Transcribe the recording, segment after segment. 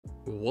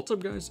What's up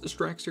guys,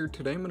 Estractz here.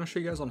 Today I'm going to show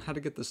you guys on how to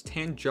get this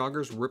tan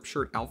joggers rip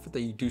shirt outfit that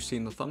you do see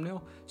in the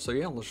thumbnail. So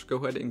yeah, let's go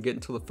ahead and get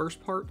into the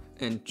first part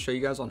and show you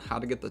guys on how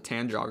to get the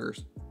tan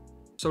joggers.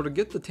 So to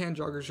get the tan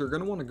joggers, you're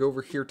going to want to go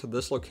over here to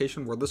this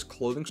location where this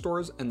clothing store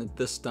is and then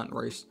this stunt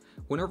race.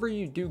 Whenever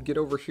you do get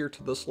over here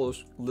to this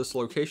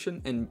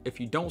location, and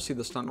if you don't see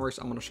the stunt race,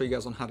 I'm going to show you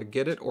guys on how to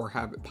get it or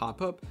have it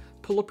pop up.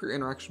 Pull up your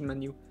interaction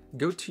menu,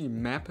 go to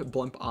map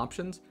blimp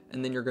options,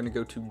 and then you're going to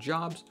go to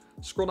jobs,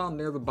 scroll down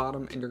near the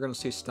bottom, and you're going to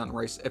see stunt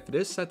race. If it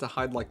is set to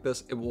hide like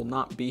this, it will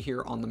not be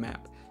here on the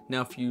map.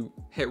 Now if you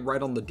hit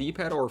right on the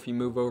D-pad, or if you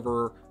move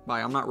over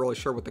by, I'm not really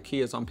sure what the key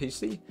is on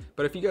PC,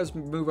 but if you guys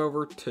move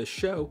over to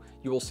show,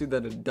 you will see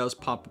that it does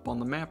pop up on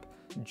the map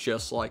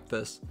just like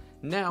this.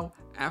 Now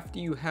after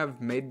you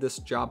have made this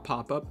job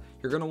pop up,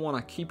 you're going to want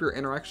to keep your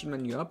interaction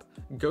menu up,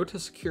 go to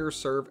secure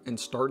serve, and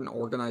start an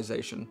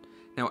organization.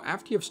 Now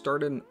after you've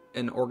started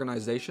an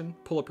organization,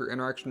 pull up your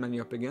interaction menu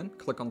up again,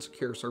 click on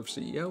Secure Serve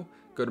CEO,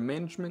 go to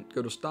Management,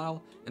 go to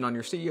Style, and on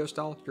your CEO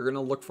style, you're going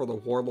to look for the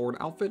Warlord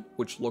outfit,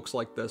 which looks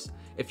like this.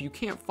 If you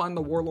can't find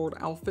the Warlord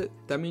outfit,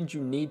 that means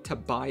you need to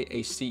buy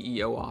a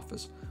CEO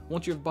office.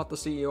 Once you've bought the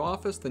CEO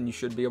office, then you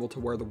should be able to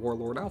wear the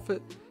Warlord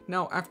outfit.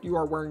 Now after you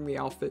are wearing the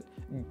outfit,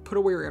 put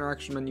away your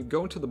interaction menu,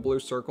 go into the blue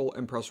circle,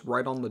 and press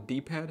right on the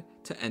D-pad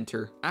to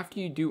enter. After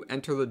you do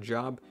enter the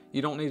job,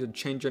 you don't need to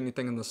change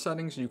anything in the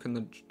settings. You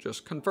can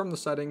just confirm the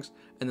settings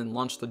and then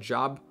launch the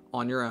job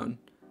on your own.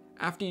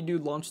 After you do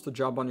launch the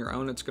job on your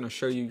own, it's going to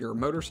show you your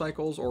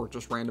motorcycles or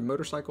just random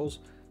motorcycles.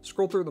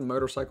 Scroll through the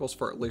motorcycles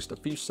for at least a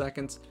few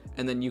seconds,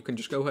 and then you can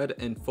just go ahead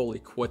and fully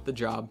quit the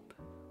job.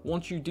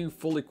 Once you do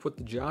fully quit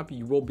the job,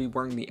 you will be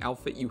wearing the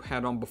outfit you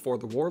had on before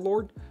the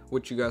Warlord,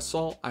 which you guys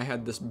saw. I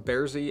had this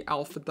Bearsy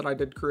outfit that I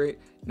did create.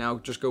 Now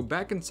just go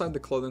back inside the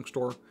clothing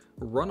store,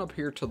 run up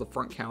here to the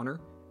front counter,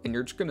 and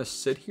you're just going to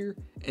sit here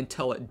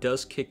until it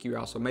does kick you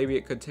out. So maybe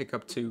it could take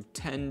up to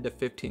 10 to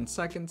 15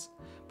 seconds,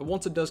 but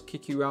once it does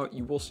kick you out,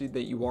 you will see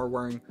that you are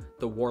wearing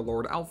the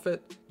Warlord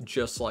outfit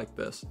just like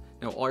this.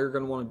 Now all you're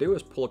going to want to do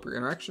is pull up your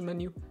interaction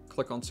menu,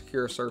 click on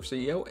Secure Serve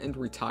CEO, and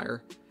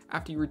retire.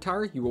 After you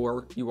retire,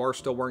 you are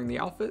still wearing the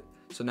outfit,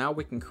 so now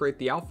we can create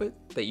the outfit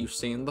that you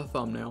see in the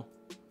thumbnail.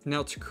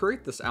 Now to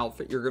create this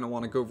outfit, you're going to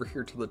want to go over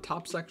here to the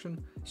top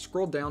section,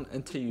 scroll down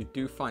until you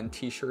do find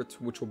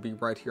t-shirts, which will be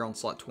right here on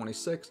slot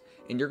 26,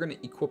 and you're going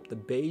to equip the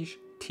beige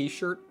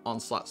t-shirt on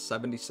slot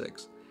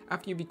 76.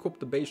 After you've equipped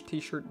the beige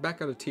t-shirt,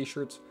 back out of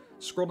t-shirts,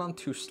 scroll down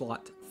to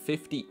slot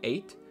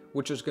 58,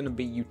 which is going to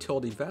be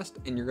utility vest,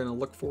 and you're going to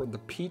look for the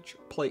peach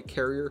plate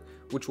carrier,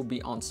 which will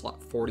be on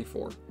slot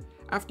 44.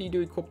 After you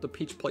do equip the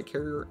peach plate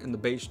carrier and the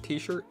beige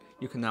t-shirt,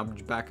 you can now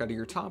back out of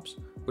your tops.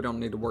 We don't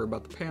need to worry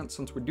about the pants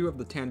since we do have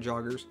the tan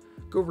joggers.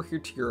 Go over here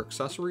to your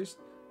accessories,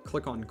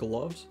 click on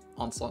gloves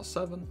on slot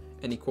 7,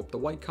 and equip the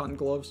white cotton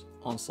gloves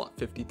on slot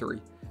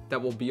 53.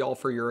 That will be all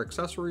for your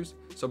accessories.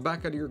 So back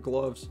out of your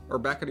gloves, or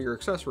back out of your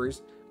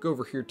accessories, go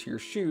over here to your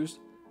shoes,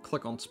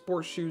 click on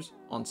sports shoes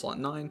on slot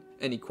 9,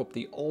 and equip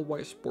the all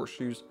white sports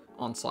shoes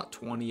on slot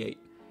 28.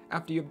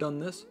 After you've done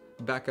this,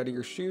 back out of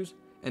your shoes,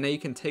 and now you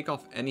can take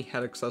off any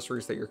head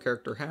accessories that your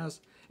character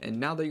has. And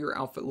now that your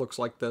outfit looks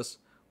like this,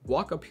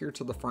 walk up here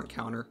to the front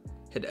counter,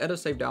 hit edit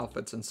saved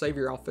outfits, and save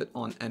your outfit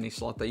on any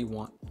slot that you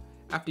want.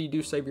 After you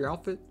do save your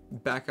outfit,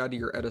 back out of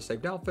your edit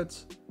saved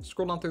outfits,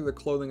 scroll down through the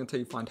clothing until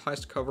you find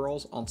heist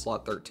coveralls on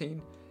slot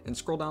 13, and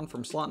scroll down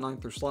from slot 9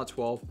 through slot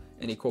 12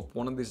 and equip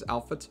one of these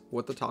outfits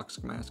with the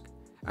toxic mask.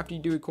 After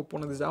you do equip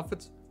one of these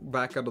outfits,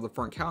 back out of the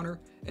front counter,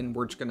 and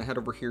we're just going to head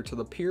over here to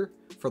the pier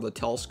for the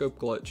telescope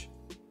glitch.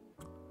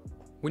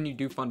 When you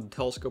do find a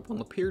telescope on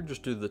the pier,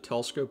 just do the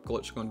telescope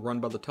glitch. Go and run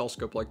by the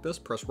telescope like this,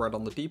 press right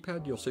on the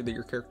D-pad, you'll see that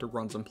your character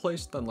runs in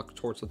place, then look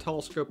towards the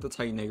telescope. That's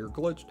how you know you're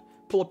glitched.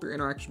 Pull up your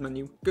interaction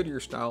menu, go to your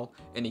style,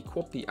 and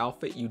equip the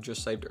outfit you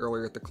just saved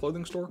earlier at the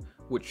clothing store,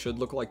 which should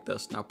look like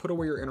this. Now put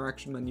away your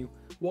interaction menu,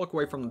 walk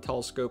away from the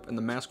telescope, and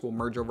the mask will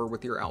merge over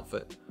with your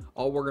outfit.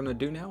 All we're going to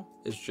do now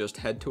is just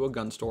head to a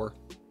gun store.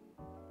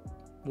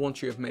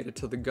 Once you have made it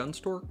to the gun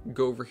store,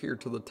 go over here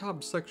to the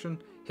top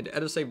section, hit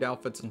edit saved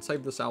outfits, and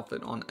save this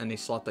outfit on any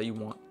slot that you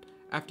want.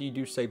 After you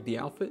do save the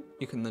outfit,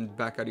 you can then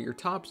back out of your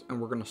tops, and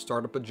we're going to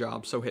start up a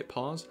job. So hit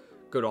pause,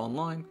 go to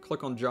online,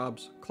 click on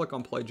jobs, click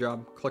on play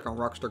job, click on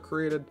Rockstar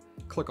created,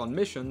 click on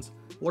missions,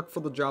 look for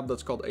the job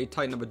that's called a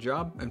Titan of a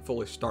job, and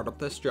fully start up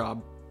this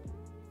job.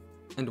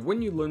 And when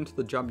you load into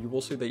the job, you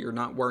will see that you're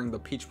not wearing the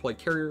peach plate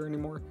carrier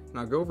anymore.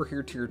 Now go over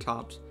here to your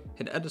tops,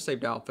 hit edit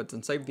saved outfits,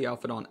 and save the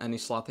outfit on any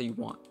slot that you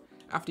want.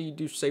 After you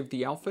do save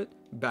the outfit,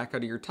 back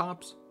out of your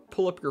tops,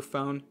 pull up your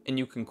phone, and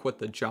you can quit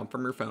the job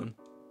from your phone.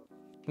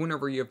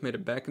 Whenever you have made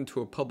it back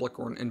into a public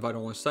or an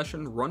invite-only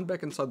session, run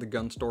back inside the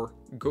gun store,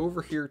 go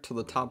over here to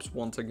the tops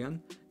once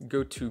again,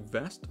 go to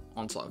vest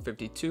on slot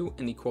 52,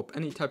 and equip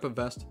any type of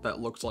vest that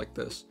looks like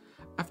this.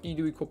 After you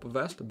do equip a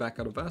vest, back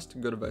out of vest,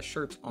 go to vest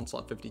shirts on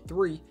slot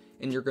 53,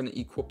 and you're going to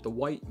equip the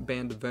white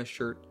band vest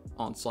shirt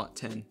on slot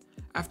 10.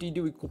 After you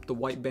do equip the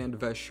white band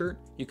vest shirt,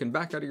 you can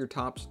back out of your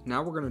tops.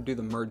 Now we're going to do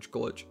the merge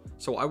glitch.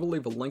 So I will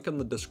leave a link in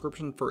the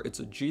description for It's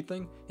a G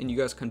thing, and you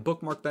guys can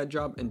bookmark that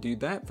job and do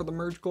that for the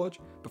merge glitch.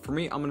 But for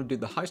me, I'm going to do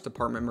the heist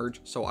apartment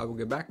merge, so I will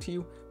get back to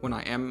you when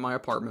I am in my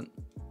apartment.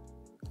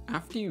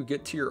 After you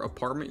get to your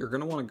apartment, you're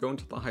going to want to go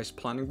into the heist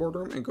planning board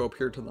room and go up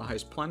here to the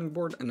heist planning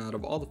board, and out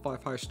of all the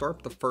 5 heists,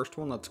 start the first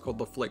one that's called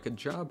the flake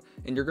job,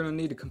 and you're going to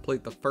need to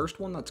complete the first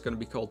one that's going to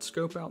be called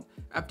scope out.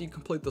 After you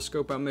complete the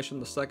scope out mission,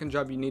 the second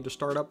job you need to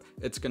start up,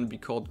 it's going to be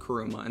called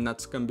Kuruma, and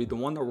that's going to be the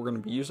one that we're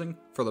going to be using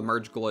for the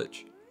merge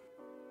glitch.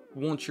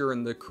 Once you're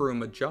in the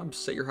Kuruma job,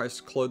 set your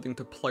heist clothing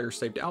to player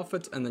saved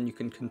outfits, and then you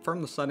can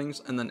confirm the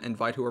settings and then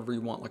invite whoever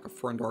you want, like a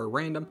friend or a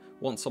random.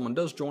 Once someone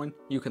does join,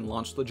 you can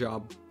launch the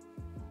job.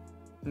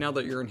 Now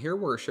that you're in here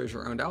where it shows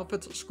your owned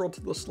outfits, scroll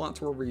to the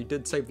slots wherever you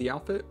did save the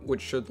outfit,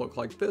 which should look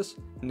like this.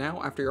 Now,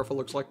 after your outfit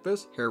looks like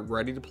this, you're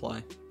ready to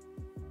play.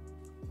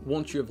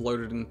 Once you have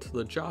loaded into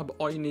the job,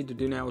 all you need to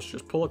do now is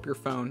just pull up your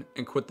phone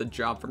and quit the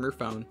job from your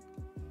phone.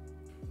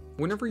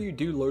 Whenever you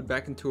do load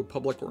back into a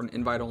public or an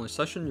invite-only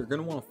session, you're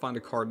going to want to find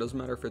a car. It doesn't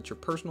matter if it's your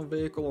personal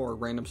vehicle or a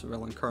random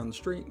civilian car on the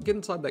street. Get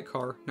inside that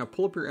car. Now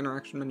pull up your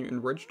interaction menu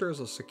and register as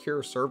a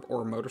secure serve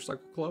or a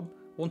motorcycle club.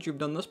 Once you've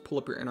done this, pull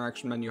up your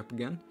interaction menu up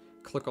again.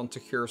 Click on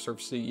Secure Serve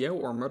CEO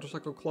or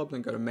Motorcycle Club,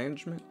 then go to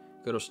Management,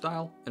 go to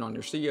Style, and on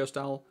your CEO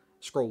style,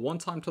 scroll one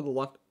time to the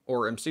left,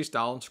 or MC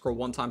style, and scroll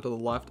one time to the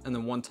left, and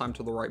then one time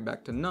to the right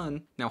back to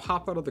none. Now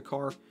hop out of the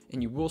car,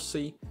 and you will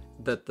see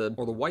that the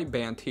white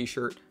band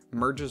t-shirt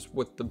merges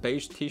with the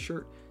beige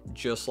t-shirt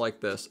just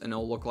like this, and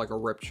it'll look like a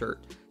ripped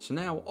shirt. So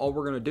now all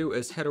we're going to do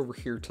is head over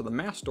here to the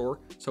mask store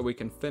so we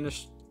can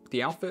finish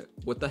the outfit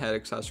with the head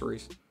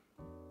accessories.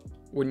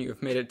 When you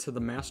have made it to the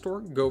mask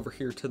store, go over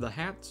here to the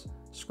hats,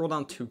 scroll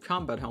down to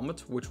combat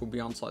helmets, which will be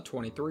on slot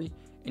 23,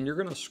 and you're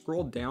going to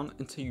scroll down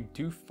until you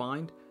do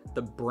find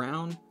the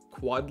brown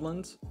quad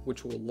lens,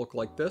 which will look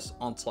like this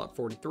on slot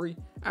 43.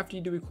 After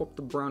you do equip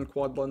the brown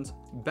quad lens,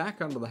 back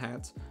onto the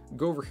hats,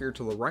 go over here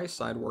to the right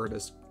side where it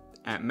is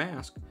at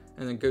mask,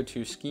 and then go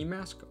to ski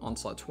mask on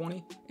slot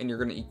 20, and you're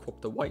going to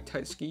equip the white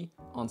tight ski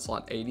on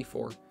slot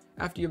 84.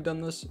 After you've done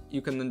this,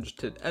 you can then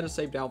just hit edit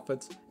saved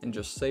outfits and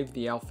just save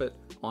the outfit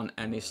on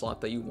any slot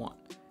that you want.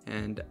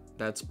 And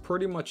that's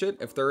pretty much it.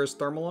 If there is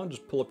thermal on,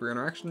 just pull up your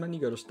interaction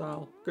menu, go to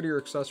style, go to your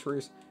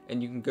accessories,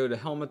 and you can go to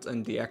helmets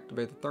and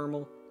deactivate the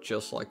thermal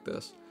just like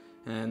this.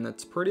 And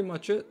that's pretty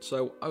much it.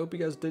 So I hope you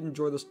guys did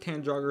enjoy this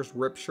Tan Joggers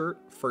rip shirt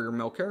for your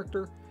male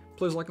character.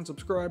 Please like and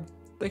subscribe.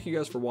 Thank you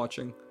guys for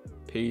watching.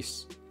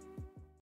 Peace.